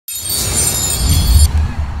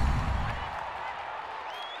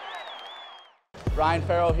Ryan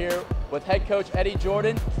Farrell here with head coach Eddie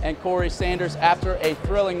Jordan and Corey Sanders after a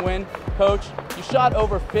thrilling win. Coach, you shot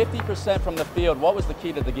over 50% from the field. What was the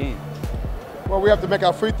key to the game? Well, we have to make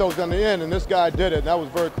our free throws in the end, and this guy did it, and that was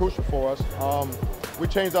very crucial for us. We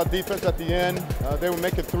changed our defense at the end. They were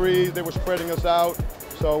making threes, they were spreading us out,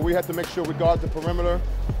 so we had to make sure we guard the perimeter.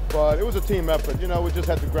 But it was a team effort, you know, we just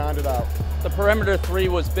had to grind it out. The perimeter three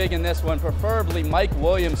was big in this one, preferably Mike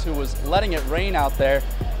Williams, who was letting it rain out there.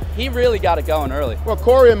 He really got it going early. Well,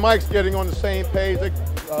 Corey and Mike's getting on the same page. They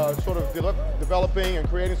sort of developing and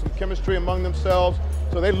creating some chemistry among themselves,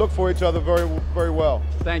 so they look for each other very, very well.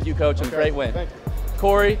 Thank you, Coach, and great win. Thank you.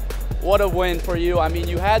 Corey, what a win for you. I mean,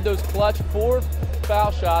 you had those clutch 4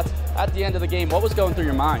 foul shots at the end of the game. What was going through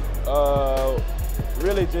your mind?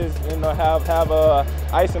 Really just, you know, have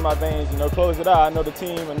ice in my veins, you know, close it out. I know the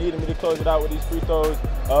team needed me to close it out with these free throws,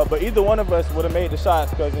 but either one of us would have made the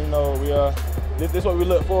shots because, you know, this is what we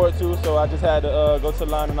look forward to, so I just had to go to the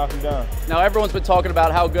line and knock him down. Now, everyone's been talking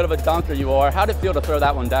about how good of a dunker you are. How did it feel to throw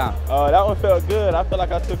that one down? That one felt good. I felt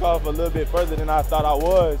like I took off a little bit further than I thought I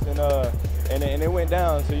was, and it went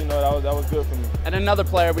down, so, you know, that was good for me. And another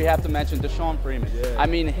player we have to mention, Deshaun Freeman. Yeah. I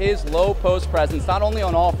mean, his low post presence, not only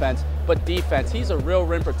on offense, but defense. He's a real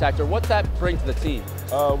rim protector. What's that bring to the team?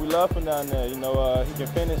 We love him down there. You know, he can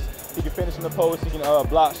finish. He can finish in the post. He can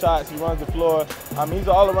block shots. He runs the floor. I mean, he's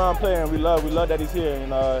an all-around player, and we love that he's here.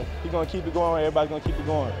 And he's gonna keep it going. Everybody's gonna keep it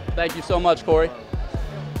going. Thank you so much, Corey.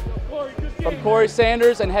 From Corey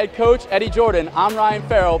Sanders and head coach Eddie Jordan, I'm Ryan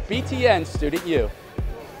Farrell, BTN Student U.